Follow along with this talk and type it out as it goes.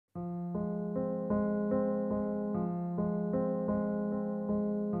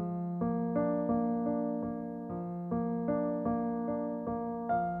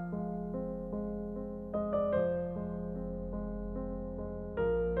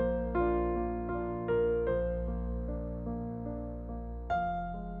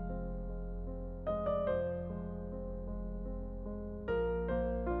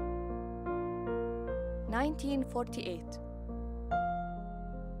1948.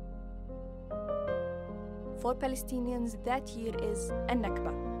 For Palestinians, that year is a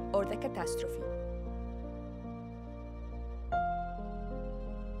Nakba, or the catastrophe.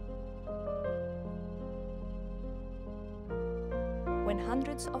 When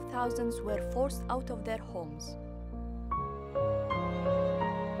hundreds of thousands were forced out of their homes.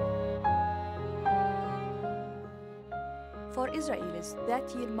 For Israelis,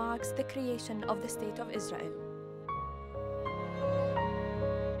 that year marks the creation of the State of Israel.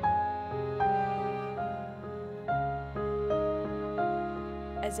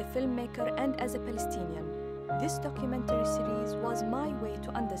 As a filmmaker and as a Palestinian, this documentary series was my way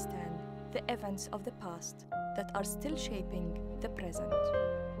to understand the events of the past that are still shaping the present.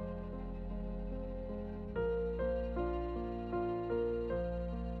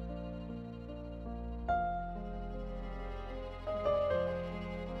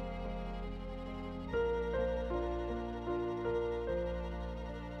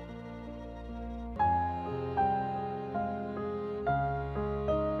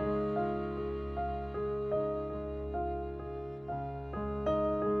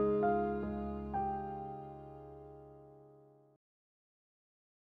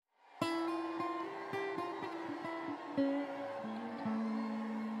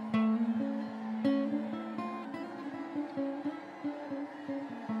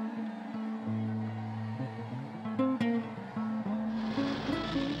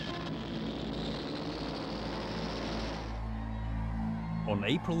 On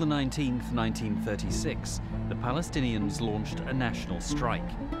April the 19th, 1936, the Palestinians launched a national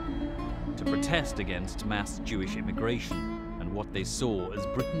strike to protest against mass Jewish immigration and what they saw as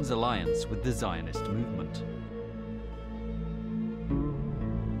Britain's alliance with the Zionist movement.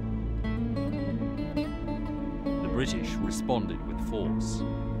 The British responded with force.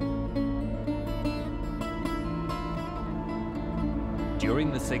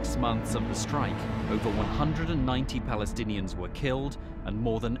 During the 6 months of the strike, over 190 Palestinians were killed and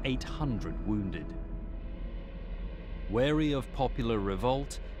more than 800 wounded. Wary of popular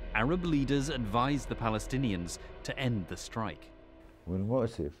revolt, Arab leaders advised the Palestinians to end the strike.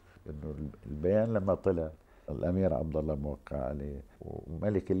 والمؤسف إنه البيان لما طلع الأمير عبد الله موقع عليه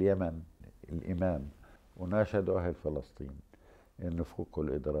وملك اليمن الإمام وناشدوا أهل فلسطين إنه فوقوا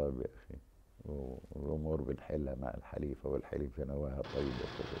الإضراب يا أخي والأمور بنحلها مع الحليفة والحليفة نواها طيبة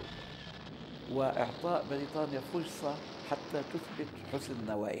كذا. وإعطاء بريطانيا فرصة حتى تثبت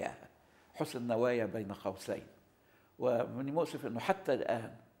حسن نوايا بين قوسين. ومن المؤسف أنه حتى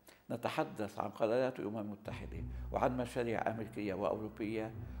الآن نتحدث عن قرارات الأمم المتحدة وعن مشاريع أمريكية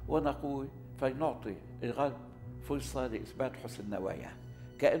وأوروبية ونقول فلنعطي الغرب فرصة لإثبات حسن نوايا،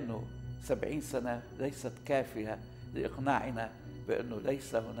 كأنه 70 سنة ليست كافية لإقناعنا بأنه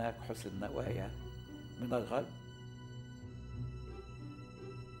ليس هناك حسن نوايا من الغرب.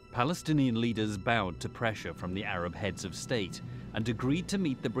 Palestinian leaders bowed to pressure from the Arab heads of state and agreed to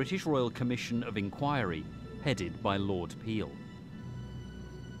meet the British Royal Commission of Inquiry, headed by Lord Peel.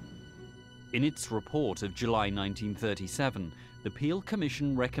 In its report of July 1937, the Peel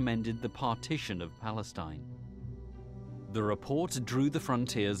Commission recommended the partition of Palestine. The report drew the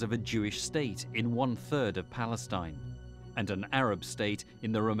frontiers of a Jewish state in 1/3 of Palestine and an Arab state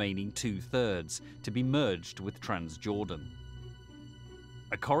in the remaining 2/3 to be merged with Transjordan.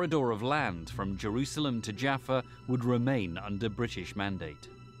 A corridor of land from Jerusalem to Jaffa would remain under British mandate.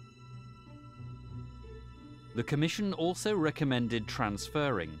 The Commission also recommended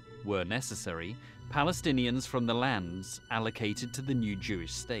transferring, where necessary, Palestinians from the lands allocated to the new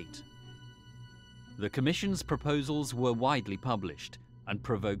Jewish state. The Commission's proposals were widely published and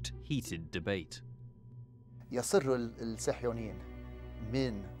provoked heated debate. يسر الصهيونيين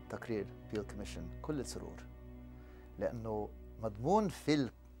من تقرير بيل كوميشن كل السرور، لأنه مضمون في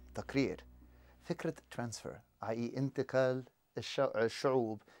التقرير فكرة ترانسفير، أي انتقال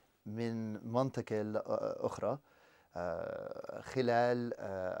الشعوب من منطقة أخرى خلال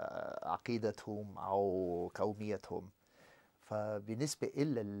عقيدتهم أو قوميتهم. فبالنسبة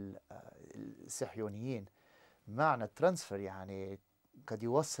إلى الصهيونيين معنى الترانسفير يعني قد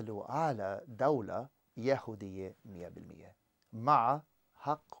يوصلوا على دولة يهودية 100% مع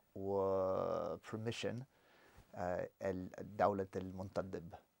حق وبرميشن الدولة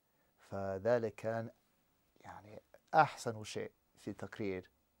المنتدب. فذلك كان يعني أحسن شيء في تقرير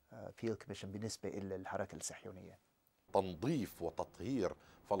بيل كوميشن بالنسبة إلى الحركة الصهيونية. تنظيف وتطهير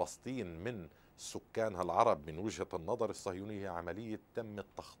فلسطين من سكانها العرب من وجهة النظر الصهيونية عملية تم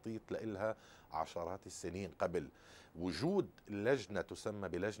التخطيط لها عشرات السنين قبل. وجود لجنة تسمى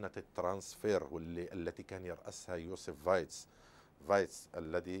بلجنة الترانسفير التي كان يرأسها يوسف فايتس فايتس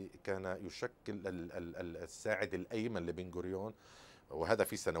الذي كان يشكل الساعد الأيمن لبن غوريون، وهذا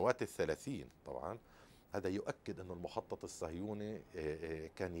في سنوات الثلاثين. طبعا هذا يؤكد أن المخطط الصهيوني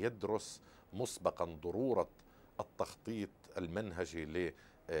كان يدرس مسبقا ضرورة التخطيط المنهجي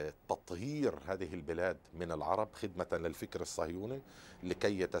لتطهير هذه البلاد من العرب خدمة للفكر الصهيوني،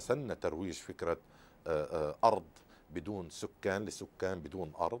 لكي يتسنى ترويج فكرة أرض بدون سكان لسكان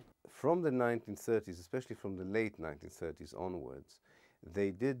بدون أرض. From the 1930s, especially from the late 1930s onwards,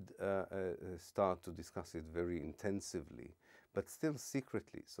 they did start to discuss it very intensively, but still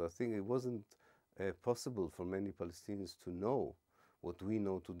secretly. So I think it wasn't possible for many Palestinians to know what we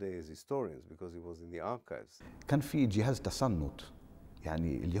know today as historians, because it was in the archives. كان في جهاز تصنت،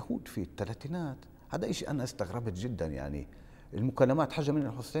 يعني اليهود في الثلاثينات، هذا شيء أنا استغربت جدا. يعني المكالمات حاجة من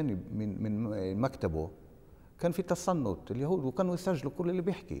الحسيني من مكتبه كان في تصنت اليهود، وكانوا يسجلوا كل اللي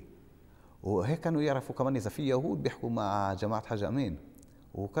بيحكي، وهيك كانوا يعرفوا كمان إذا في يهود بيحكوا مع جماعة حاج أمين،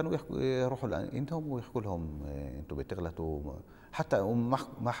 وكانوا يروحوا لهم ويحكوا لهم أنتم بتغلطوا، حتى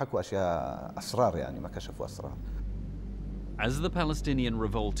ما حكوا أشياء أسرار، يعني ما كشفوا أسرار. As the Palestinian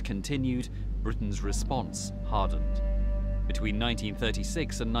revolt continued, Britain's response hardened. Between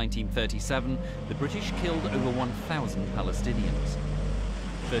 1936 and 1937, the British killed over 1,000 Palestinians.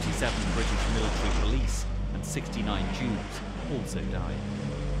 37 British military police and 69 Jews also died.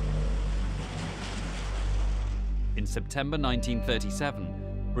 In September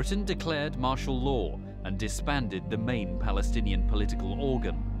 1937, Britain declared martial law and disbanded the main Palestinian political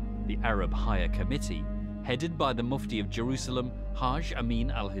organ, the Arab Higher Committee, headed by the Mufti of Jerusalem, Haj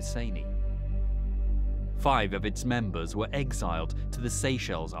Amin al-Husseini. 5 of its members were exiled to the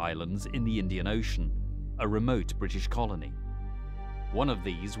Seychelles Islands in the Indian Ocean, a remote British colony. One of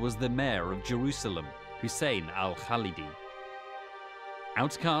these was the mayor of Jerusalem, Hussein al-Khalidi.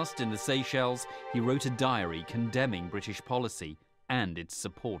 Outcast in the Seychelles, he wrote a diary condemning British policy and its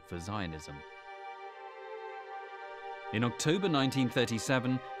support for Zionism. In October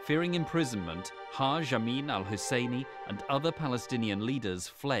 1937, fearing imprisonment, Haj Amin al-Husseini and other Palestinian leaders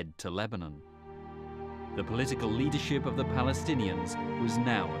fled to Lebanon. The political leadership of the Palestinians was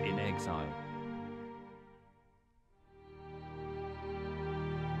now in exile.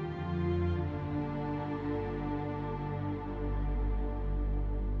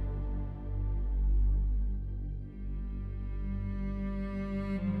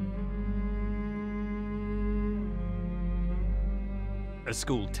 A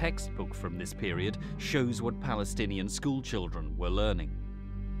school textbook from this period shows what Palestinian schoolchildren were learning.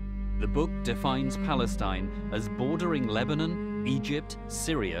 The book defines Palestine as bordering Lebanon, Egypt,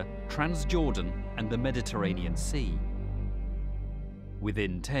 Syria, Transjordan, and the Mediterranean Sea.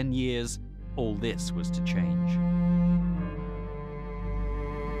 Within 10 years, all this was to change.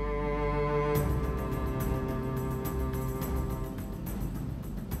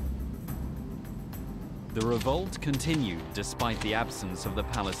 The revolt continued despite the absence of the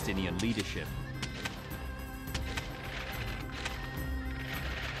Palestinian leadership.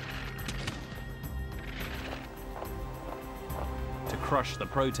 To crush the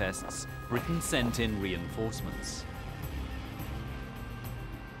protests, Britain sent in reinforcements.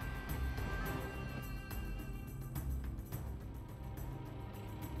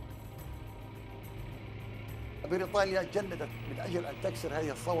 بريطانيا جندت من اجل ان تكسر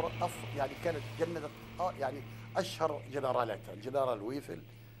هذه الثوره، يعني كانت جندت يعني اشهر جنرالاتها، الجنرال ويفل،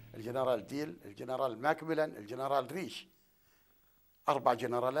 الجنرال ديل، الجنرال ماكميلان، الجنرال ريش. 4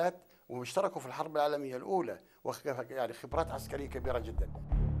 جنرالات، واشتركوا في الحرب العالميه الاولى، يعني خبرات عسكريه كبيره جدا.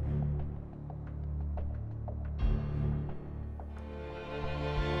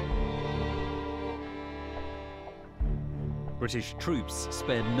 British troops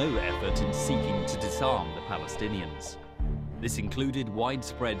spared no effort in seeking to disarm the Palestinians. This included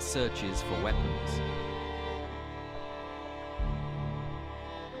widespread searches for weapons.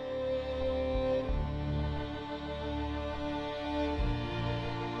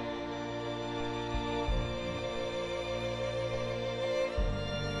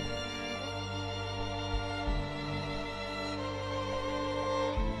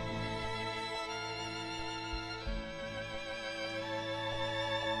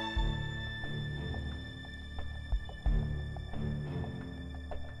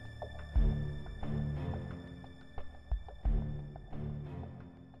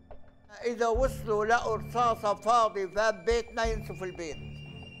 إذا وصلوا لقوا رصاصة فاضي باب بيتنا ينسوا البيت.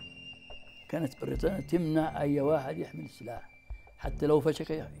 كانت بريطانيا تمنع أي واحد يحمل سلاح، حتى لو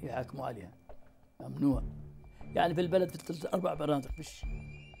فشك يحاكموا عليها، ممنوع. يعني في البلد في 4 مناطق مش.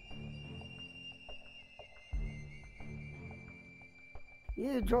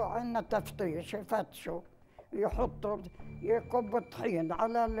 يجوا عنا تفتيش يفتشوا يحطوا يكبوا الطحين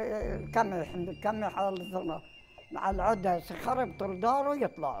على القمح على العدس، يخربطوا الدار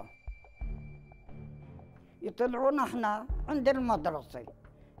ويطلعوا. يطلعونا احنا عند المدرسة،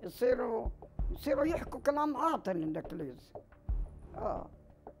 يصيروا يحكوا كلام عاطل الانجليز.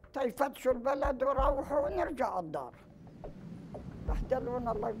 يفتشوا البلد ويروحوا ونرجع الدار.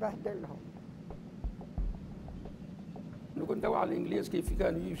 بهدلونا الله يبهدلهم. نقول ندور على الانجليز كيف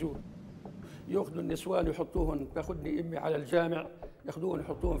كانوا يجوا ياخذوا النسوان يحطوهم، تاخذني امي على الجامع، ياخذوهم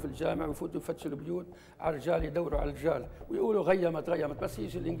يحطوهم في الجامع ويفوتوا يفتشوا البيوت على الرجال، يدوروا على الرجال ويقولوا غيمت، بس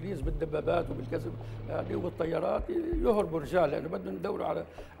يجي الانجليز بالدبابات وبالكذب وبالطيارات يهربوا الرجال، لانه بدهم يدوروا على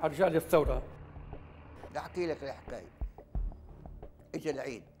رجال الثوره. بدي احكي لك الحكايه. اجى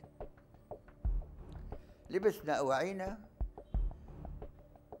العيد، لبسنا اواعينا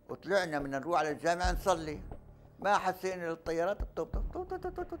وطلعنا من نروح على الجامعه نصلي، ما حسينا الطيارات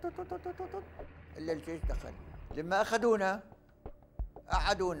الا الجيش دخل. لما اخذونا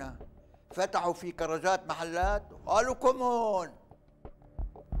قعدونا، فتحوا في كراجات محلات وقالوا كمون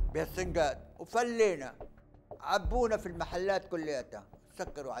بهالسنقات وفلينا، عبونا في المحلات كلياتها،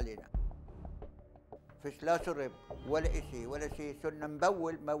 سكروا علينا. فيش لا شرب ولا شيء، صرنا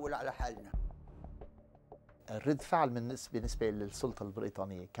نبول على حالنا. الرد فعل بالنسبة للسلطة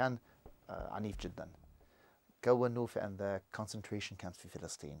البريطانية كان عنيف جدا. كونوا في عندك concentration camps في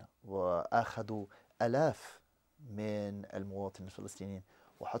فلسطين، وأخذوا آلاف من المواطنين الفلسطينيين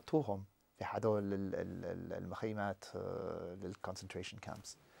وحطوهم في هذول المخيمات للconcentration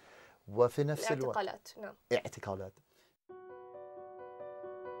camps. وفي نفس الوقت الاعتقالات. نعم، اعتقالات.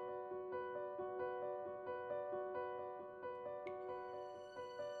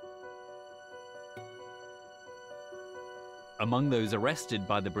 Among those arrested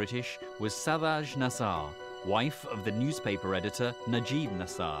by the British was Savaj Nassar, wife of the newspaper editor Najib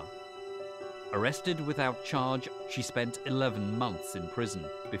Nassar. Arrested without charge, she spent 11 months in prison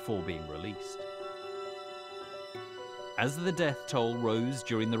before being released. As the death toll rose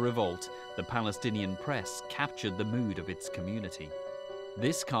during the revolt, the Palestinian press captured the mood of its community.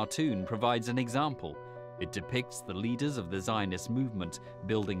 This cartoon provides an example. It depicts the leaders of the Zionist movement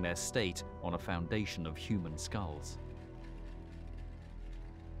building their state on a foundation of human skulls.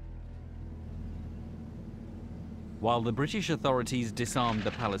 While the British authorities disarmed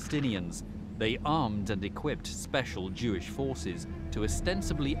the Palestinians, they armed and equipped special Jewish forces to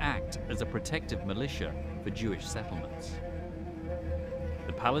ostensibly act as a protective militia for Jewish settlements.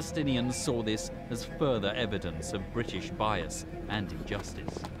 The Palestinians saw this as further evidence of British bias and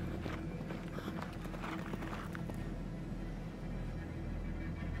injustice.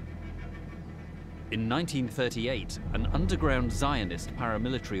 In 1938, an underground Zionist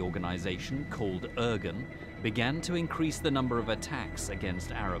paramilitary organization called Irgun began to increase the number of attacks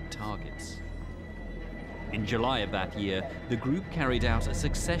against Arab targets. In July of that year, the group carried out a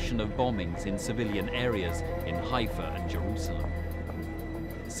succession of bombings in civilian areas in Haifa and Jerusalem.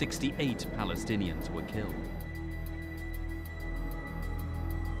 68 Palestinians were killed.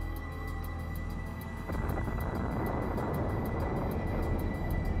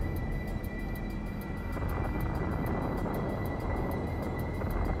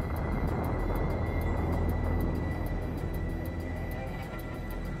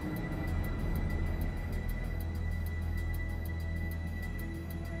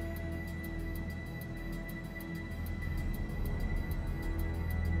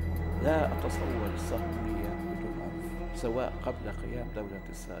 لا أتصور الصهيونية بدون عنف، سواء قبل قيام دولة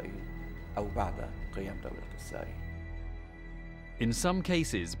إسرائيل أو بعد قيام دولة إسرائيل. In some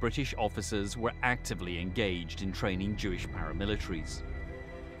cases, British officers were actively engaged in training Jewish paramilitaries.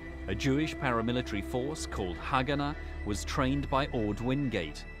 A Jewish paramilitary force called Haganah was trained by Ord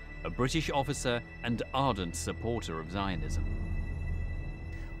Wingate, a British officer and ardent supporter of Zionism.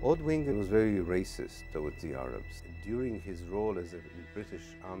 Ord Wingate was very racist towards the Arabs. During his role as a British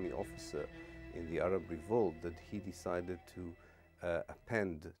army officer in the Arab revolt, that he decided to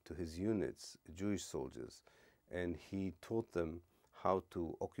append to his units Jewish soldiers, and he taught them how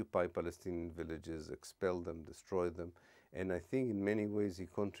to occupy Palestinian villages, expel them, destroy them, and I think in many ways he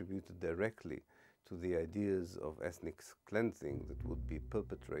contributed directly to the ideas of ethnic cleansing that would be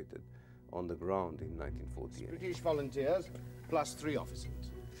perpetrated on the ground in 1948. British volunteers plus 3 officers.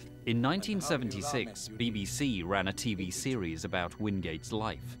 In 1976, BBC ran a TV series about Wingate's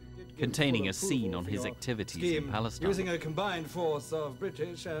life, containing a scene on his activities in Palestine. Using a combined force of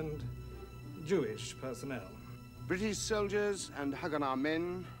British and Jewish personnel. British soldiers and Haganah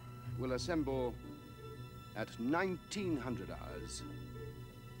men will assemble at 1900 hours,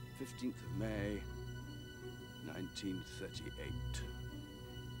 15th of May, 1938.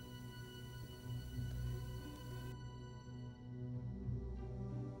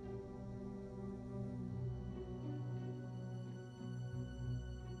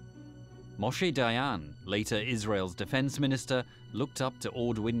 Moshe Dayan, later Israel's defense minister, looked up to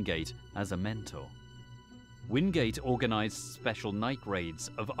Ord Wingate as a mentor. Wingate organized special night raids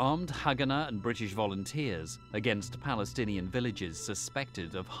of armed Haganah and British volunteers against Palestinian villages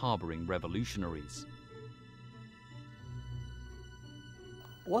suspected of harboring revolutionaries.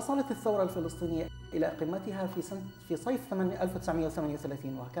 وصلت الثورة الفلسطينية إلى قمتها في صيف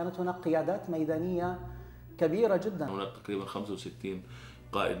 1938 وكانت هناك قيادات ميدانية كبيرة جدا. هناك تقريبا 65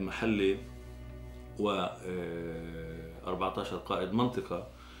 قائد محلي و 14 قائد منطقة،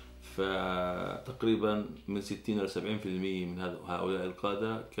 فتقريبا من 60 إلى 70% من هؤلاء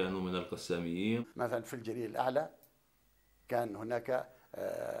القادة كانوا من القساميين. مثلا في الجليل الأعلى كان هناك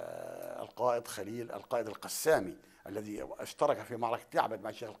القائد خليل القائد القسامي الذي اشترك في معركة يعبد مع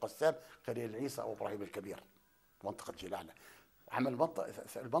الشيخ القسام خليل عيسى أو إبراهيم الكبير منطقة الجليل الأعلى. عمل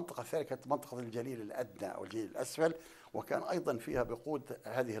المنطقة الثانية كانت منطقة الجليل الأدنى أو الجليل الأسفل، وكان أيضا فيها بقود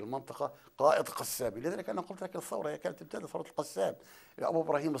هذه المنطقة قائد قسامي. لذلك أنا قلت لك الثورة كانت ابتدت ثورة القسام، أبو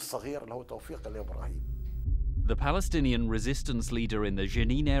إبراهيم الصغير اللي هو توفيق لإبراهيم. The Palestinian resistance leader in the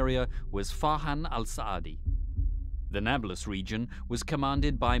Jenin area was Farhan al-Saadi. The Nablus region was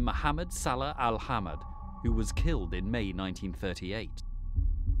commanded by Mohammed Salah al-Hamad, who was killed in May 1938.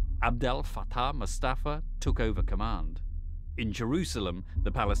 Abdel Fattah Mustafa took over command. In Jerusalem,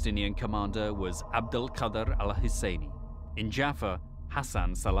 the Palestinian commander was Abdel Qadr al-Husseini. In Jaffa,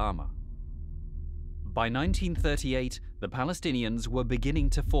 Hassan Salama. By 1938, the Palestinians were beginning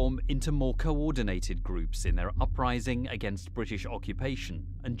to form into more coordinated groups in their uprising against British occupation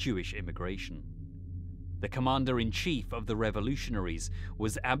and Jewish immigration. The commander-in-chief of the revolutionaries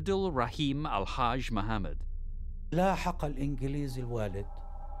was Abdul Rahim al-Haj Mohammed. لاحق الإنجليز الوالد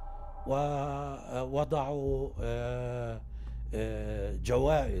ووضعوا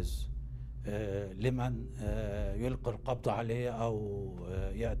جوائز لمن يلقي القبض عليه أو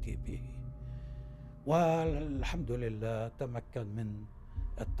يأتي به، والحمد لله تمكن من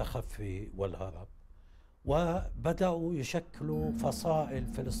التخفي والهرب، وبدأوا يشكلوا فصائل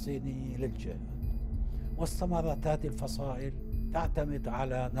فلسطينية للجهاد، واستمرت هذه الفصائل تعتمد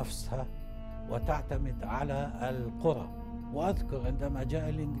على نفسها وتعتمد على القرى. وأذكر عندما جاء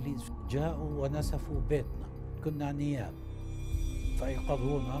الإنجليز جاءوا ونسفوا بيتنا، كنا نيام،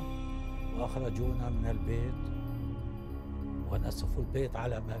 فأيقظونا وأخرجونا من البيت ونسفوا البيت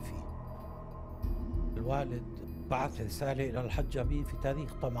على ما فيه. الوالد بعث رسالة إلى الحج أمين في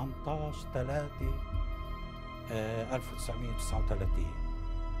تاريخ 18/3/1939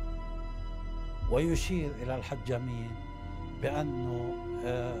 ويشير إلى الحج أمين بأنه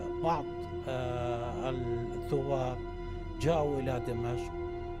بعض الثوار جاءوا إلى دمشق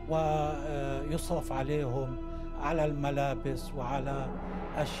ويصرف عليهم على الملابس وعلى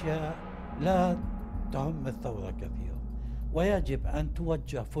أشياء لا تهم الثورة كثيرا، ويجب أن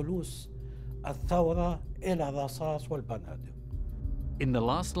توجه فلوس الثورة إلى الرصاص والبنادق. In the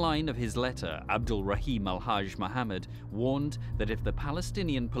last line of his letter, Abdul Rahim al-Haj Mohammed warned that if the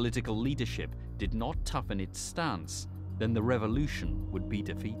Palestinian political leadership did not toughen its stance, then the revolution would be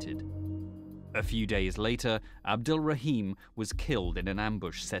defeated. A few days later, Abdul Rahim was killed in an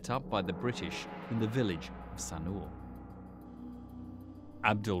ambush set up by the British in the village of Sanur.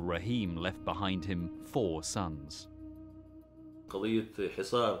 Abdul Rahim left behind him 4 sons. قضية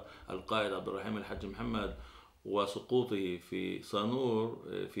حصار القائد عبد الرحيم الحاج محمد وسقوطه في صانور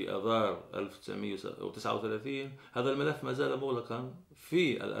في آذار 1939، هذا الملف ما زال مغلقا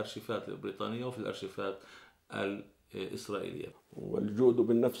في الأرشيفات البريطانية وفي الأرشيفات الإسرائيلية. والجهد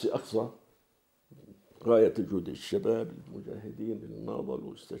بالنفس أقصى غاية الجهد، الشباب المجاهدين اللي ناضلوا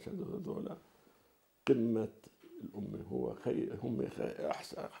واستشهدوا هذولا قمة الأمة، هم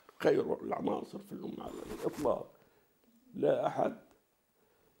خير العناصر في الأمة على الإطلاق، لا أحد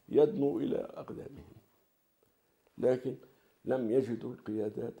يدنو إلى أقدامهم، لكن لم يجدوا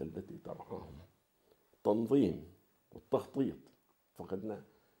القيادات التي ترعاهم. التنظيم والتخطيط فقدناه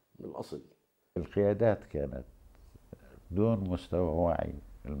من الأصل. القيادات كانت دون مستوى وعي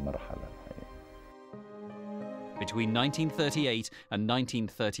المرحلة الحالية. Between 1938 and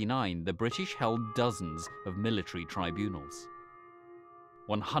 1939, the British held dozens of military tribunals.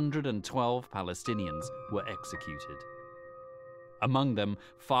 112 Palestinians were executed. Among them,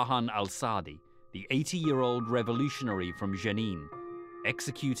 Farhan al-Saadi, the 80-year-old revolutionary from Jenin,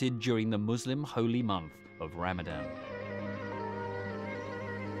 executed during the Muslim holy month of Ramadan.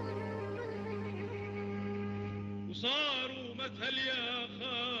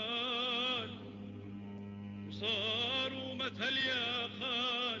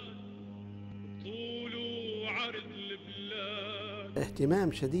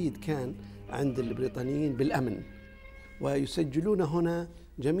 اهتمام شديد كان عند البريطانيين بالأمن، ويسجلون هنا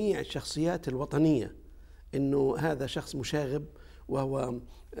جميع الشخصيات الوطنية، إنه هذا شخص مشاغب وهو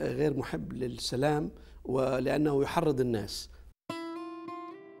غير محب للسلام ولأنه يحرض الناس.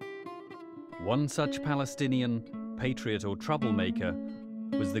 One such Palestinian patriot or troublemaker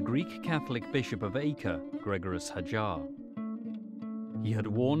was the Greek Catholic Bishop of Acre, Gregorius Hajar. He had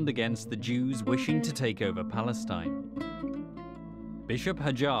warned against the Jews wishing to take over Palestine. Bishop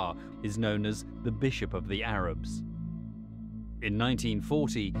Hajar is known as the Bishop of the Arabs. In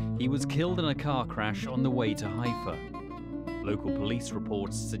 1940, he was killed in a car crash on the way to Haifa. Local police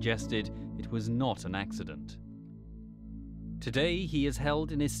reports suggested it was not an accident. Today, he is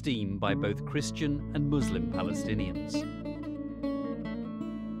held in esteem by both Christian and Muslim Palestinians.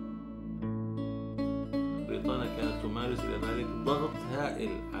 بريطانيا كانت تمارس إلى ذلك ضغط هائل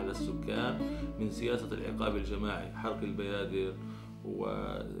على السكان من سياسة العقاب الجماعي، حرق البيادر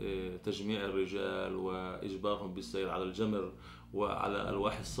وتجميع الرجال وإجبارهم بالسير على الجمر وعلى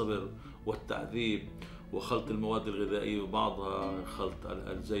ألواح الصبر والتعذيب وخلط المواد الغذائية وبعضها خلط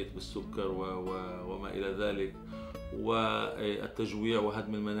الزيت بالسكر وما إلى ذلك، والتجويع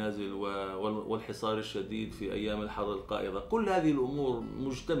وهدم المنازل والحصار الشديد في أيام الحرب القائضة. كل هذه الأمور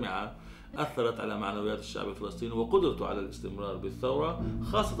مجتمعة أثرت على معنويات الشعب الفلسطيني وقدرته على الاستمرار بالثورة،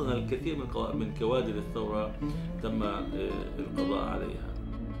 خاصة الكثير من كوادر الثورة تم القضاء عليها.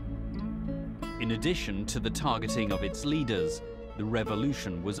 In addition to the targeting of its leaders, the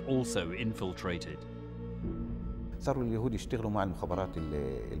revolution was also infiltrated. صاروا اليهود يشتغلوا مع المخابرات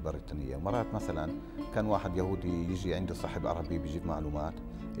البريطانية. مرات مثلا كان واحد يهودي يجي عنده صاحب عربي بيجيب معلومات،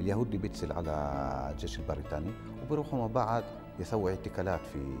 اليهودي بيتصل على الجيش البريطاني وبيروحوا مع بعض يسووا اعتقالات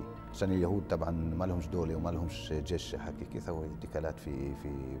في، عشان اليهود طبعا ما لهمش دولة وما لهمش جيش حقيقي، يسووا اعتقالات في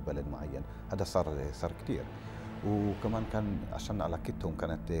بلد معين. هذا صار كثير. وكمان كان عشان علاقتهم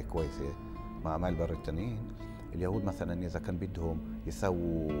كانت كويسة مع البريطانيين، اليهود مثلا إذا كان بدهم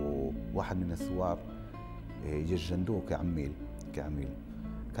يسووا واحد من الثوار يجندوه كعميل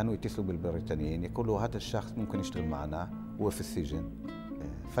كانوا يتصلوا بالبريطانيين يقولوا هذا الشخص ممكن يشتغل معنا، هو في السجن،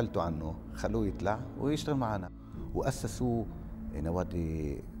 فلتوا عنه خلوه يطلع ويشتغل معنا. وأسسوا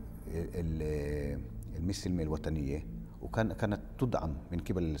نوادي المسلمة الوطنية، وكانت تدعم من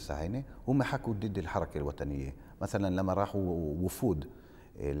قبل الصهاينة، هم حكوا ضد الحركة الوطنية. مثلا لما راحوا وفود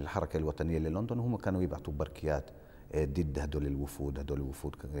الحركة الوطنية للندن هم كانوا يبعثوا بركيات ضد هدول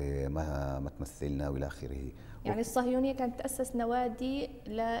الوفود ما تمثلنا والى اخره. يعني الصهيونيه كانت تاسس نوادي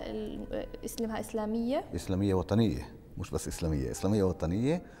اسمها اسلاميه وطنيه، مش بس اسلاميه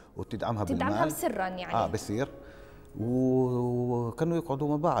وطنيه، وتدعمها بالمال سرا يعني بصير. وكانوا يقعدوا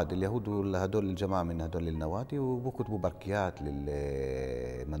مع بعض اليهود هدول الجماعه من هدول النوادي وبكتبوا بركيات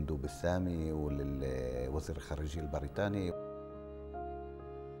للمندوب السامي وللوزير الخارجيه البريطاني.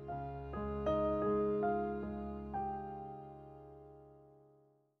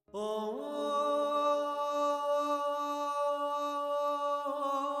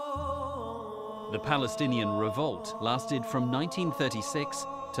 The Palestinian revolt lasted from 1936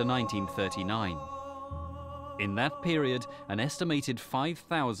 to 1939. In that period, an estimated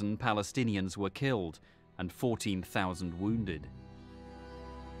 5,000 Palestinians were killed and 14,000 wounded.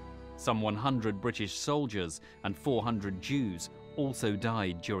 Some 100 British soldiers and 400 Jews also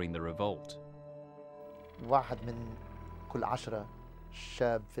died during the revolt. واحد من كل 10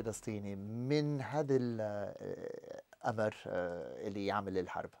 شاب فلسطيني من هذا الأمر اللي يعمل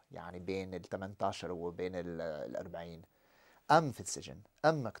الحرب، يعني بين ال 18 وبين ال 40، أم في السجن،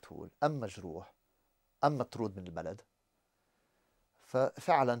 أم مقتول، أم مجروح، أم مطرود من البلد.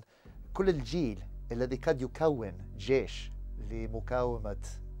 ففعلا كل الجيل الذي قد يكون جيش لمقاومة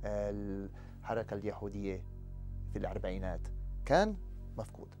الحركة اليهودية في الأربعينات كان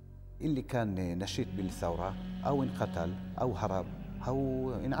مفقود. اللي كان نشيط بالثورة أو انقتل أو هرب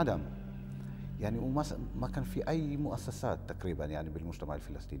أو انعدم، يعني وما كان في أي مؤسسات تقريبا يعني بالمجتمع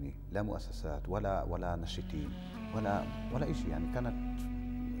الفلسطيني، لا مؤسسات ولا نشيطين ولا شيء. يعني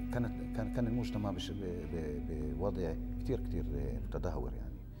كان المجتمع بوضع كتير متدهور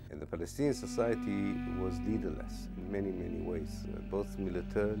يعني. And the Palestinian society was leaderless in many ways, both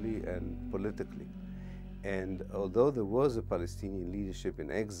militarily and politically. And although there was a Palestinian leadership in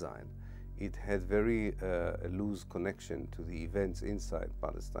exile, it had very loose connection to the events inside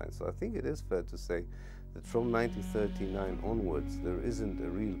Palestine. So I think it is fair to say that from 1939 onwards, there isn't a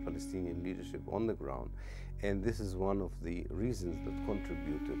real Palestinian leadership on the ground. And this is one of the reasons that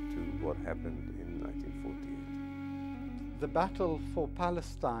contributed to what happened in 1948. The battle for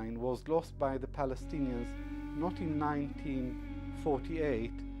Palestine was lost by the Palestinians not in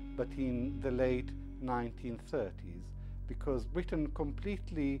 1948, but in the late 1930s, because Britain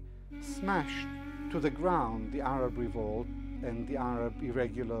completely smashed to the ground the Arab revolt and the Arab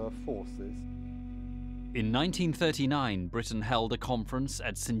irregular forces. In 1939, Britain held a conference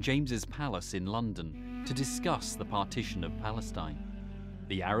at St James's Palace in London to discuss the partition of Palestine.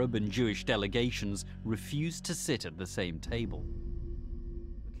 The Arab and Jewish delegations refused to sit at the same table.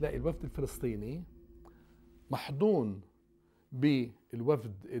 تلاقي الوفد الفلسطيني محضون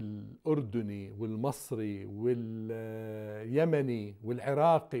بالوفد الأردني والمصري واليمني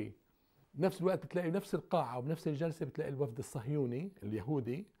والعراقي. بنفس الوقت بتلاقي بنفس القاعة وبنفس الجلسة بتلاقي الوفد الصهيوني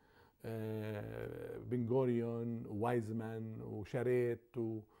اليهودي بن غوريون ووايزمان وشاريت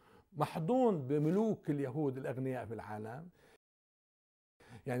ومحضون بملوك اليهود الأغنياء في العالم.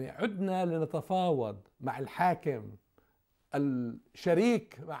 يعني عدنا لنتفاوض مع الحاكم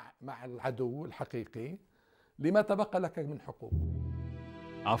الشريك مع العدو الحقيقي لما تبقى لك من حقوق.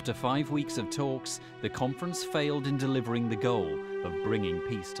 After 5 weeks of talks, the conference failed in delivering the goal of bringing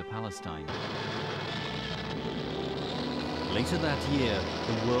peace to Palestine. Later that year,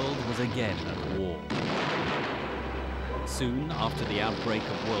 the world was again at war. Soon after the outbreak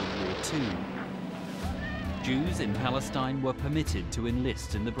of World War II, Jews in Palestine were permitted to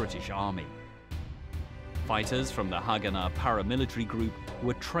enlist in the British Army. Fighters from the Haganah paramilitary group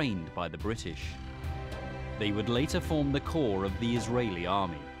were trained by the British. They would later form the core of the Israeli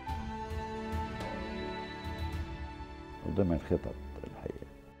army. وضمن الخطط الحقيقة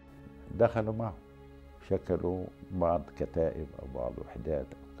دخلوا معه شكلوا بعض كتائب أو بعض وحدات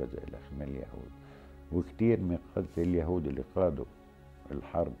أو كذا إلى آخره من اليهود، وكثير من قادة اليهود اللي قادوا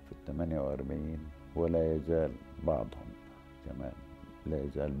الحرب في 48 ولا يزال بعضهم كمان لا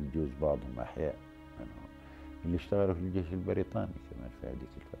يزال بيجوز بعضهم أحياء منهم اللي اشتغلوا في الجيش البريطاني كمان في هذيك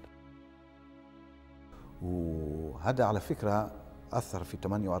الفترة. وهذا على فكرة أثر في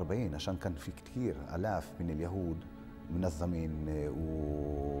 48 عشان كان في كتير آلاف من اليهود منظمين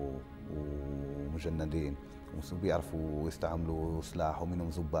ومجندين وبيعرفوا يستعملوا سلاح ومنهم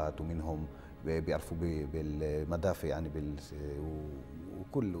ضباط ومنهم بيعرفوا بالمدافع يعني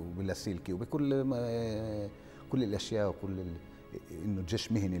وكل وباللاسلكي وبكل كل الأشياء وكل إنه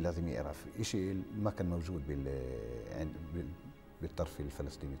الجيش مهني لازم يعرف شيء ما كان موجود بالطرف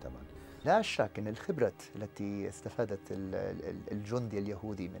الفلسطيني طبعا. لا شك أن الخبرة التي استفادت الجندي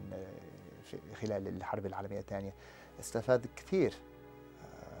اليهودي من خلال الحرب العالمية الثانية استفاد كثير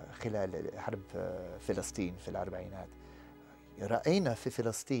خلال حرب فلسطين في الأربعينات. رأينا في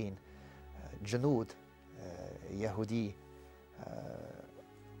فلسطين جنود يهودي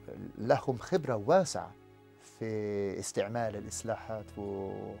لهم خبرة واسعة في استعمال الإسلحات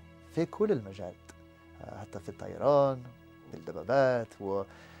وفي كل المجالات حتى في الطيران بالدبابات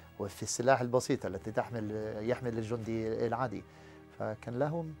وفي السلاح البسيطة التي يحمل الجندي العادي، فكان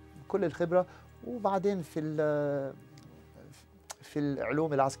لهم كل الخبرة. وبعدين في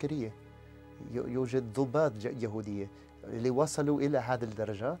العلوم العسكرية يوجد ضباط يهودية اللي وصلوا إلى هذه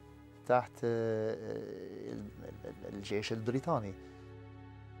الدرجة تحت الجيش البريطاني.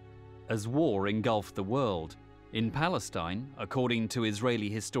 As war engulfed the world, in Palestine, according to Israeli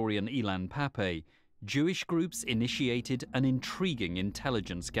historian Ilan Pape, Jewish groups initiated an intriguing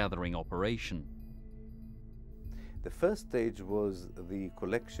intelligence-gathering operation. The first stage was the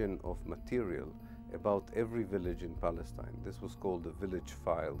collection of material about every village in Palestine. This was called the Village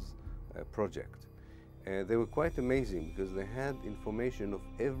Files project. They were quite amazing because they had information of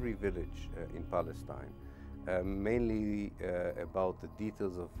every village in Palestine, mainly about the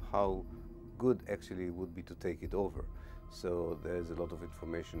details of how good actually it would be to take it over. So there's a lot of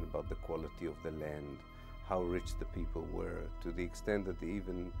information about the quality of the land, how rich the people were, to the extent that they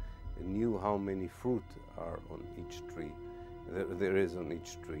even knew how many fruit are on each tree, there is on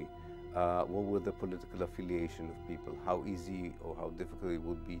each tree. What were the political affiliation of people, how easy or how difficult it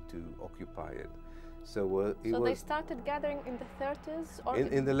would be to occupy it. So they started gathering in the 30s? Or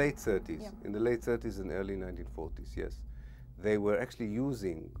in the late 30s, yeah. In the late 30s and early 1940s, yes. They were actually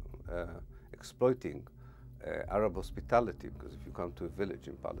exploiting Arab hospitality, because if you come to a village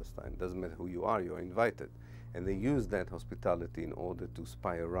in Palestine, it doesn't matter who you are, you're invited. And they used that hospitality in order to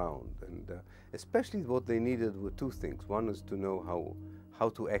spy around. And especially what they needed were two things. One is to know how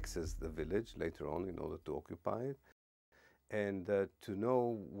to access the village later on in order to occupy it, and to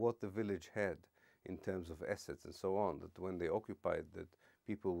know what the village had in terms of assets and so on, that when they occupied, that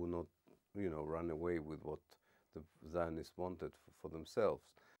people would not, run away with what the Zionists wanted for themselves.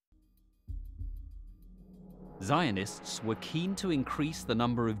 Zionists were keen to increase the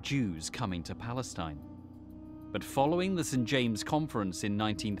number of Jews coming to Palestine. But following the St. James Conference in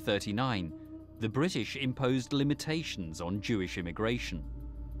 1939, the British imposed limitations on Jewish immigration.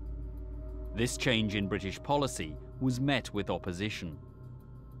 This change in British policy was met with opposition.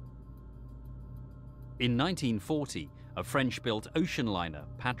 In 1940, a French-built ocean liner,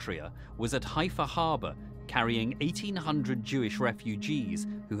 Patria, was at Haifa harbor carrying 1,800 Jewish refugees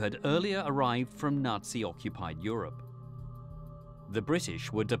who had earlier arrived from Nazi-occupied Europe. The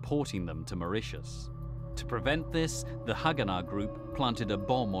British were deporting them to Mauritius. To prevent this, the Haganah group planted a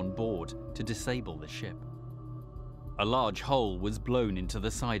bomb on board to disable the ship. A large hole was blown into the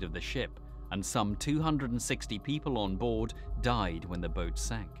side of the ship, and some 260 people on board died when the boat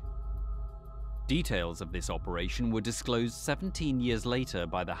sank. Details of this operation were disclosed 17 years later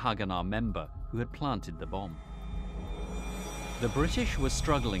by the Haganah member who had planted the bomb. The British were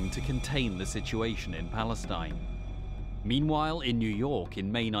struggling to contain the situation in Palestine. Meanwhile, in New York in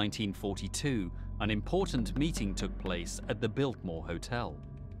May 1942, an important meeting took place at the Biltmore Hotel.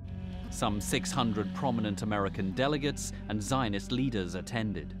 Some 600 prominent American delegates and Zionist leaders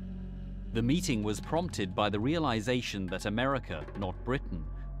attended. The meeting was prompted by the realization that America, not Britain,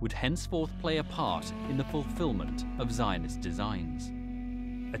 would henceforth play a part in the fulfillment of Zionist designs.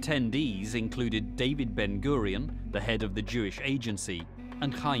 Attendees included David Ben-Gurion, the head of the Jewish Agency,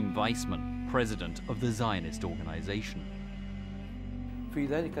 and Chaim Weizmann, president of the Zionist organization. في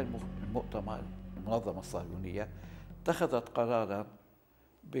ذلك المؤتمر المنظمة الصهيونية اتخذت قراراً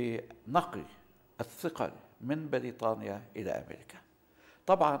بنقل الثقل من بريطانيا إلى أمريكا.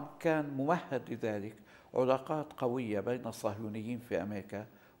 طبعاً كان ممهد لذلك علاقات قوية بين الصهيونيين في أمريكا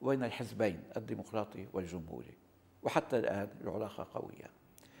وبين الحزبين الديمقراطي والجمهوري، وحتى الآن العلاقة قوية.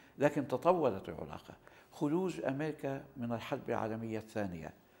 لكن تطورت العلاقة. خروج أمريكا من الحرب العالمية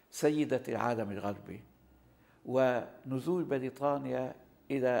الثانية سيدة العالم الغربي، ونزول بريطانيا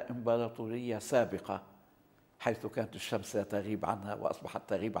إلى إمبراطورية سابقة حيث كانت الشمس لا تغيب عنها وأصبحت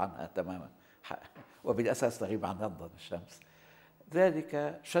تغيب عنها تماما، وبالأساس تغيب عن لندن الشمس.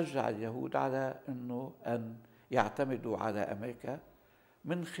 ذلك شجع اليهود على أن يعتمدوا على أمريكا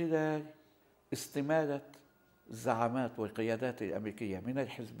من خلال استمالة الزعامات والقيادات الأمريكية من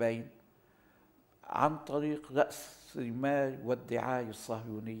الحزبين عن طريق رأس المال والدعاية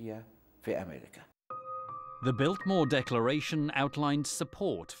الصهيونية في أمريكا. The Biltmore Declaration outlined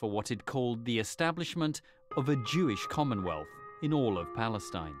support for what it called the establishment of a Jewish Commonwealth in all of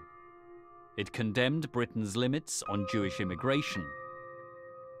Palestine. It condemned Britain's limits on Jewish immigration.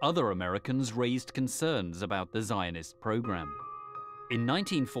 Other Americans raised concerns about the Zionist program. In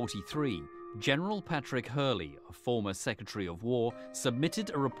 1943, General Patrick Hurley, a former Secretary of War, submitted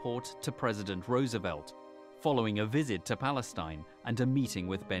a report to President Roosevelt following a visit to Palestine and a meeting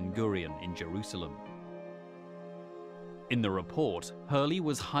with Ben-Gurion in Jerusalem. In the report, Hurley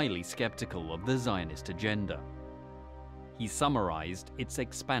was highly skeptical of the Zionist agenda. He summarized its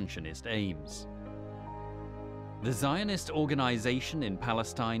expansionist aims. The Zionist organization in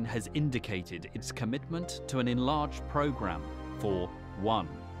Palestine has indicated its commitment to an enlarged program for 1.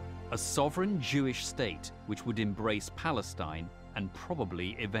 A sovereign Jewish state which would embrace Palestine and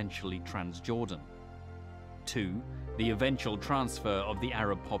probably eventually Transjordan. 2. The eventual transfer of the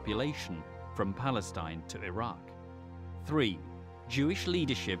Arab population from Palestine to Iraq. 3. Jewish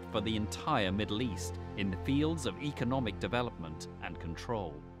leadership for the entire Middle East in the fields of economic development and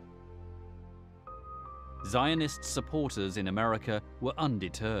control. Zionist supporters in America were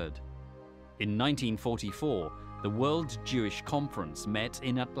undeterred. In 1944, the World Jewish Conference met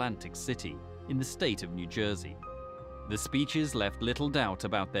in Atlantic City, in the state of New Jersey. The speeches left little doubt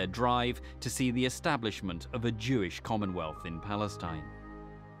about their drive to see the establishment of a Jewish Commonwealth in Palestine.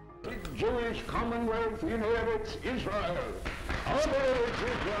 The Jewish Commonwealth inherits Israel. Operates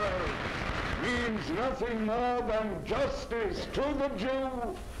Israel means nothing more than justice to the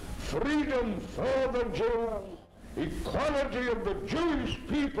Jew, freedom for the Jew, equality of the Jewish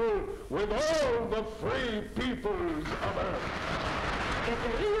people with all the free peoples of earth. That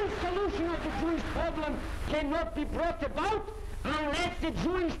the real solution of the Jewish problem cannot be brought about unless the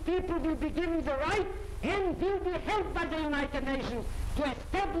Jewish people will be given the right and will be helped by the United Nations to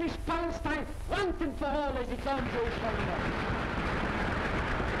establish Palestine once and for all as its own Jewish commonwealth.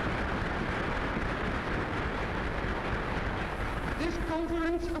 This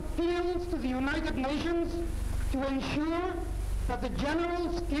conference appeals to the United Nations to ensure that the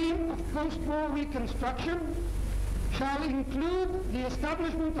general scheme of post-war reconstruction shall include the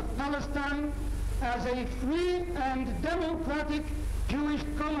establishment of Palestine as a free and democratic Jewish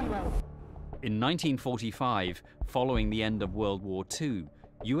commonwealth. In 1945, following the end of World War II,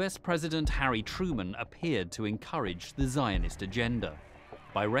 US President Harry Truman appeared to encourage the Zionist agenda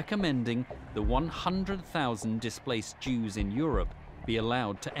by recommending the 100,000 displaced Jews in Europe be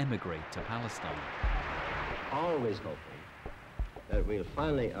allowed to emigrate to Palestine. Always hoping that we'll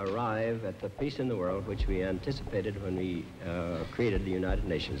finally arrive at the peace in the world which we anticipated when we created the United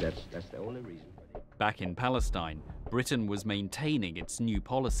Nations. That's the only reason. Back in Palestine, Britain was maintaining its new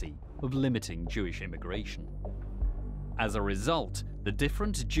policy of limiting Jewish immigration. As a result, the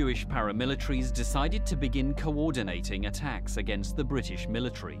different Jewish paramilitaries decided to begin coordinating attacks against the British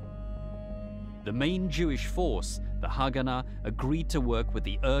military. The main Jewish force, the Haganah, agreed to work with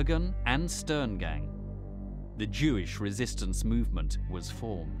the Irgun and Stern Gang. The Jewish resistance movement was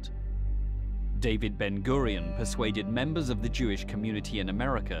formed. David Ben-Gurion persuaded members of the Jewish community in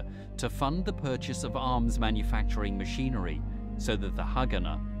America to fund the purchase of arms manufacturing machinery so that the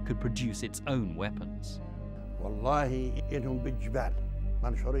Haganah could produce its own weapons. والله إنهم بالجبال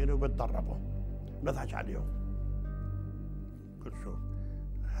منشورين وبتدربوا نضحك عليهم. قلت شوف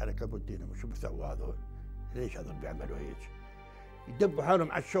الحركة بدينهم شو بيسووا هذول؟ ليش هذول بيعملوا هيك؟ يدبوا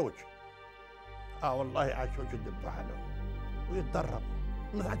حالهم على الشوك. والله على الشوك يدبوا حالهم ويتدربوا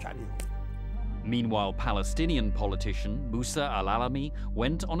نضحك عليهم. Meanwhile, Palestinian politician Musa al-Alami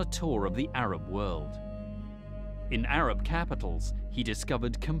went on a tour of the Arab world. In Arab capitals, he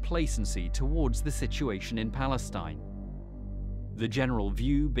discovered complacency towards the situation in Palestine. The general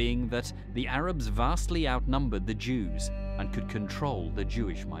view being that the Arabs vastly outnumbered the Jews and could control the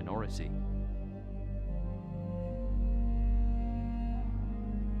Jewish minority.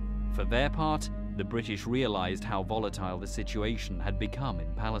 For their part, the British realized how volatile the situation had become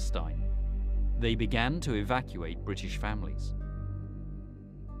in Palestine. They began to evacuate British families.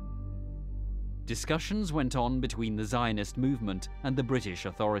 Discussions went on between the Zionist movement and the British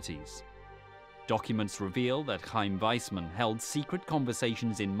authorities. Documents reveal that Chaim Weizmann held secret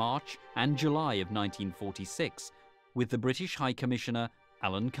conversations in March and July of 1946 with the British High Commissioner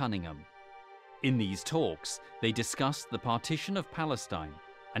Alan Cunningham. In these talks, they discussed the partition of Palestine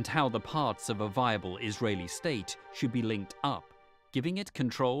and how the parts of a viable Israeli state should be linked up, giving it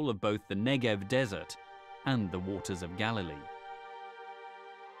control of both the Negev desert and the waters of Galilee.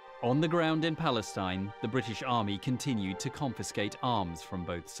 On the ground in Palestine, the British Army continued to confiscate arms from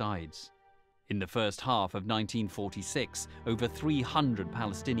both sides. In the first half of 1946, over 300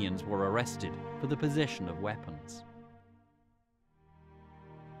 Palestinians were arrested for the possession of weapons.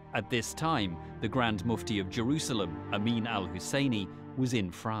 At this time, the Grand Mufti of Jerusalem, Amin al-Husseini, was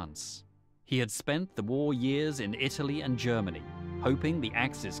in France. He had spent the war years in Italy and Germany, hoping the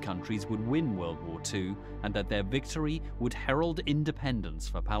Axis countries would win World War II and that their victory would herald independence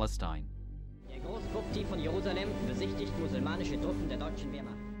for Palestine. Der Großmufti von Jerusalem besichtigt musulmanische Truppen der deutschen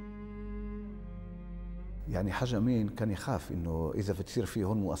Wehrmacht. يعني حاج أمين كان يخاف إنه إذا بتصير في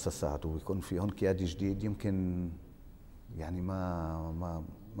هون مؤسسات ويكون في هون قيادي جديد يمكن يعني ما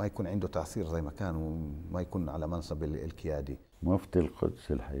يكون عنده تأثير زي ما كان وما يكون على منصب القيادي. مفتي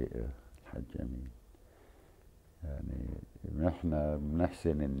القدس الحقيقة الحاج أمين يعني نحن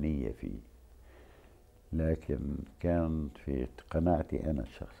بنحسن النية فيه، لكن كان في قناعتي أنا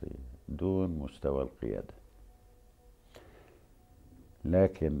الشخصية دون مستوى القيادة.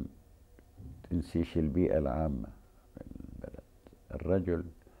 لكن تنسيش البيئة العامة في البلد. الرجل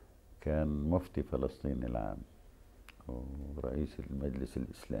كان مفتي فلسطين العام ورئيس المجلس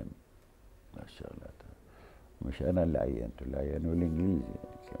الإسلامي الشغلات، مش أنا اللي عينته، اللي عينه الإنجليزي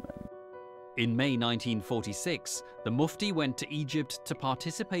كمان. In May 1946, the Mufti went to Egypt to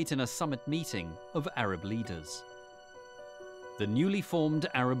participate in a summit meeting of Arab leaders. The newly formed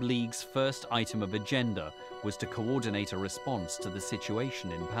Arab League's first item of agenda was to coordinate a response to the situation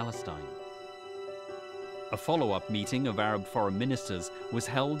in Palestine. A follow-up meeting of Arab foreign ministers was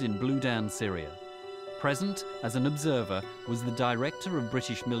held in Bludan, Syria. Present as an observer was the Director of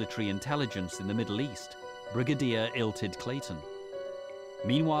British Military Intelligence in the Middle East, Brigadier Iltid Clayton.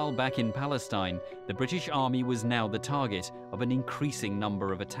 Meanwhile, back in Palestine, the British Army was now the target of an increasing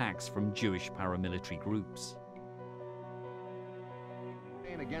number of attacks from Jewish paramilitary groups.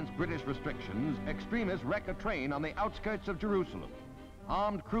 Against British restrictions, extremists wreck a train on the outskirts of Jerusalem.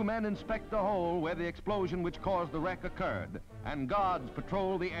 Armed crewmen inspect the hole where the explosion which caused the wreck occurred, and guards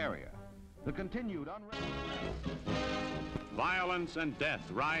patrol the area. The continued unrest... Violence and death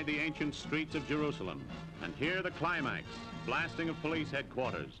ride the ancient streets of Jerusalem. And here the climax, blasting of police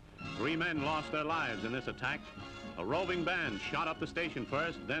headquarters. 3 men lost their lives in this attack. A roving band shot up the station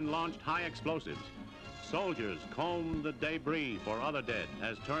first, then launched high explosives. Soldiers combed the debris for other dead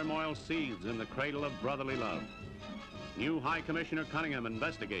as turmoil seethes in the cradle of brotherly love. New High Commissioner Cunningham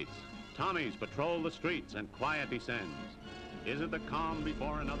investigates. Tommies patrol the streets and quiet descends. Is it the calm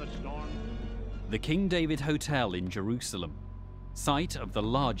before another storm? The King David Hotel in Jerusalem, site of the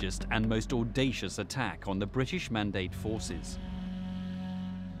largest and most audacious attack on the British Mandate forces.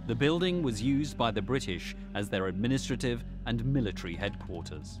 The building was used by the British as their administrative and military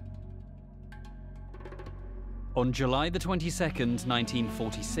headquarters. On July the 22nd,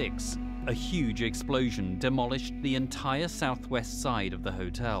 1946, A huge explosion demolished the entire southwest side of the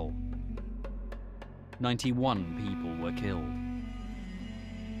hotel. 91 people were killed.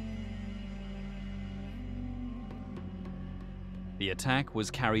 The attack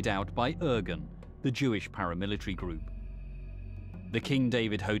was carried out by Irgun, the Jewish paramilitary group. The King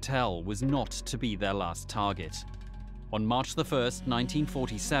David Hotel was not to be their last target. On March 1,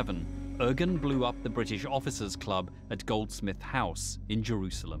 1947, Irgun blew up the British Officers' Club at Goldsmith House in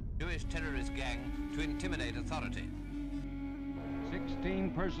Jerusalem. Jewish terrorist gang to intimidate authority.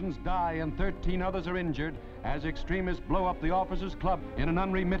 16 persons die and 13 others are injured as extremists blow up the Officers' Club in an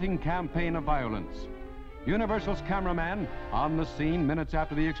unremitting campaign of violence. Universal's cameraman, on the scene minutes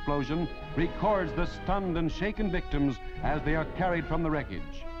after the explosion, records the stunned and shaken victims as they are carried from the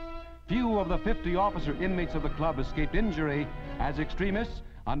wreckage. Few of the 50 officer inmates of the club escaped injury as extremists,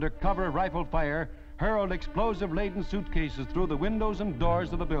 under cover of rifle fire, hurled explosive-laden suitcases through the windows and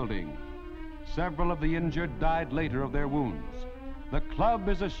doors of the building. Several of the injured died later of their wounds. The club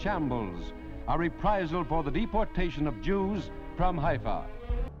is a shambles, a reprisal for the deportation of Jews from Haifa.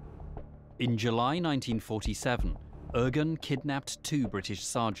 In July 1947, Irgun kidnapped 2 British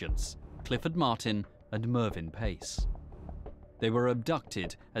sergeants, Clifford Martin and Mervyn Pace. They were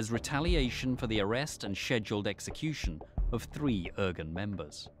abducted as retaliation for the arrest and scheduled execution of 3 Irgun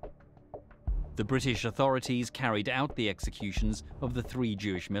members. The British authorities carried out the executions of the 3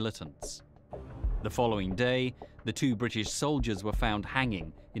 Jewish militants. The following day, the 2 British soldiers were found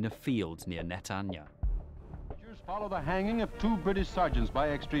hanging in a field near Netanya. Pictures follow the hanging of 2 British sergeants by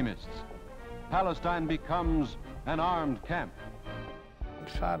extremists. Palestine becomes an armed camp.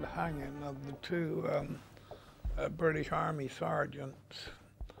 Sad hanging of the 2 British Army sergeants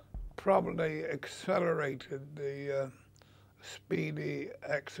probably accelerated the speedy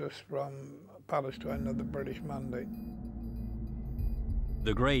exodus from Palestine of the British Mandate.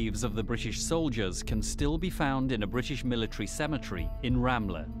 The graves of the British soldiers can still be found in a British military cemetery in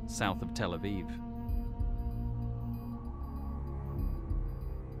Ramle, south of Tel Aviv.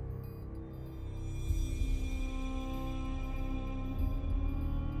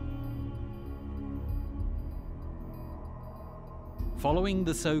 Following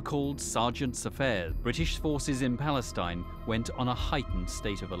the so-called Sergeant's Affair, British forces in Palestine went on a heightened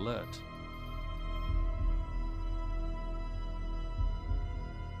state of alert.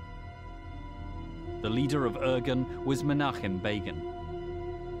 The leader of Irgun was Menachem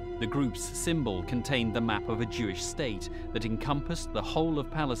Begin. The group's symbol contained the map of a Jewish state that encompassed the whole of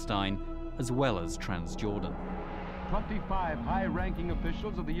Palestine as well as Transjordan. 25 high-ranking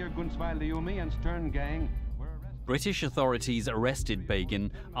officials of the Irgun-Tzvai Leumi and Stern gang were arrested. British authorities arrested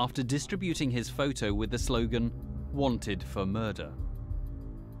Begin after distributing his photo with the slogan, "Wanted for murder."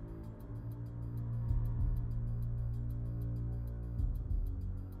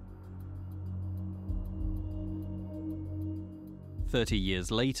 "30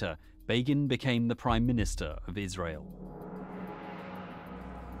 years later, Begin became the Prime Minister of Israel.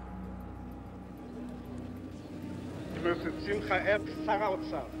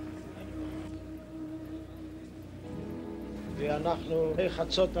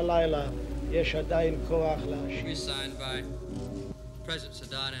 Signed by President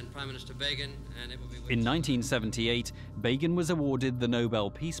Sadat and Prime Minister Begin, and it will be... In 1978, Begin was awarded the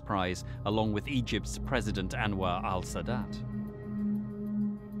Nobel Peace Prize along with Egypt's President Anwar al-Sadat.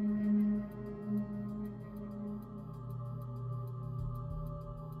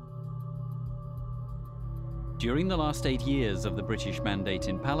 During the last 8 years of the British Mandate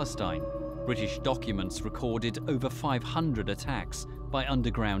in Palestine, British documents recorded over 500 attacks by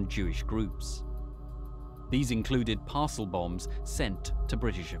underground Jewish groups. These included parcel bombs sent to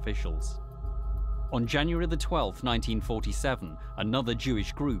British officials. On January the 12th, 1947, another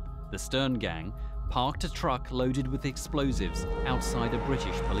Jewish group, the Stern Gang, parked a truck loaded with explosives outside a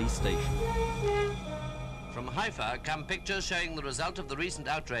British police station. From Haifa come pictures showing the result of the recent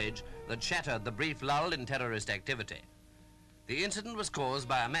outrage that shattered the brief lull in terrorist activity. The incident was caused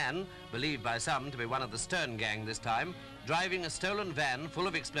by a man, believed by some to be one of the Stern Gang this time, driving a stolen van full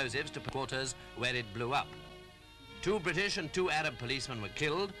of explosives to quarters where it blew up. 2 British and 2 Arab policemen were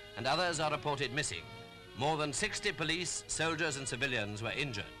killed and others are reported missing. More than 60 police, soldiers and civilians were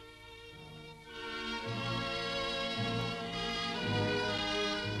injured.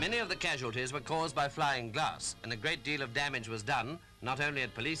 Many of the casualties were caused by flying glass, and a great deal of damage was done, not only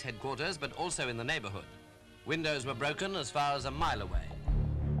at police headquarters, but also in the neighborhood. Windows were broken as far as a mile away.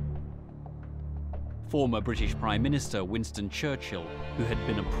 Former British Prime Minister Winston Churchill, who had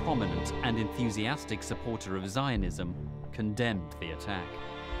been a prominent and enthusiastic supporter of Zionism, condemned the attack.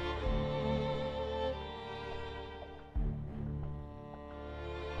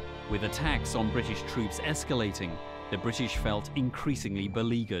 With attacks on British troops escalating, the British felt increasingly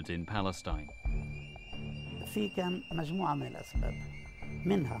beleaguered in Palestine. في كان مجموعة من الأسباب،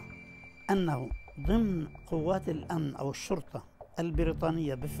 منها أنه ضمن قوات الأمن أو الشرطة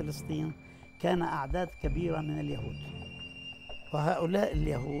البريطانية بفلسطين كان أعداد كبيرة من اليهود، وهؤلاء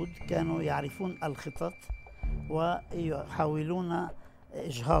اليهود كانوا يعرفون الخطط ويحاولون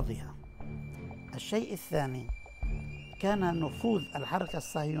إجهاضها. الشيء الثاني، كان نفوذ الحركة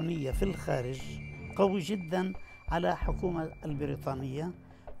الصهيونية في الخارج قوي جدا على الحكومة البريطانية،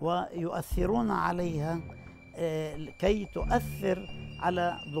 ويؤثرون عليها كي تؤثر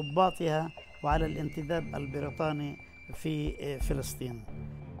على ضباطها وعلى الانتداب البريطاني في فلسطين.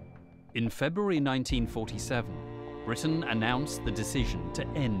 In February 1947, Britain announced the decision to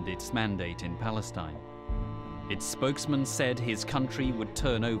end its mandate in Palestine. Its spokesman said his country would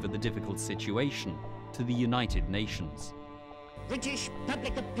turn over the difficult situation to the United Nations. British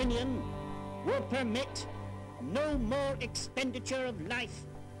public opinion will permit no more expenditure of life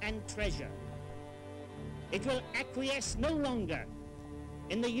and treasure. It will acquiesce no longer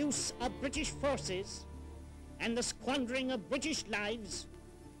in the use of British forces and the squandering of British lives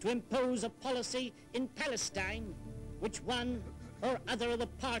to impose a policy in Palestine which one or other of the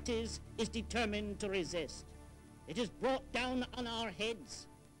parties is determined to resist. It has brought down on our heads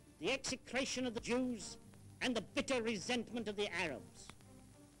the execration of the Jews and the bitter resentment of the Arabs.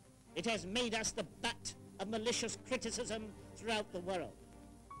 It has made us the butt of malicious criticism throughout the world.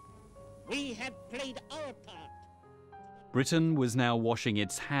 We have played our part. Britain was now washing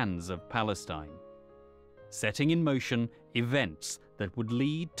its hands of Palestine, setting in motion events that would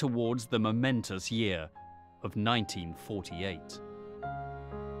lead towards the momentous year of 1948.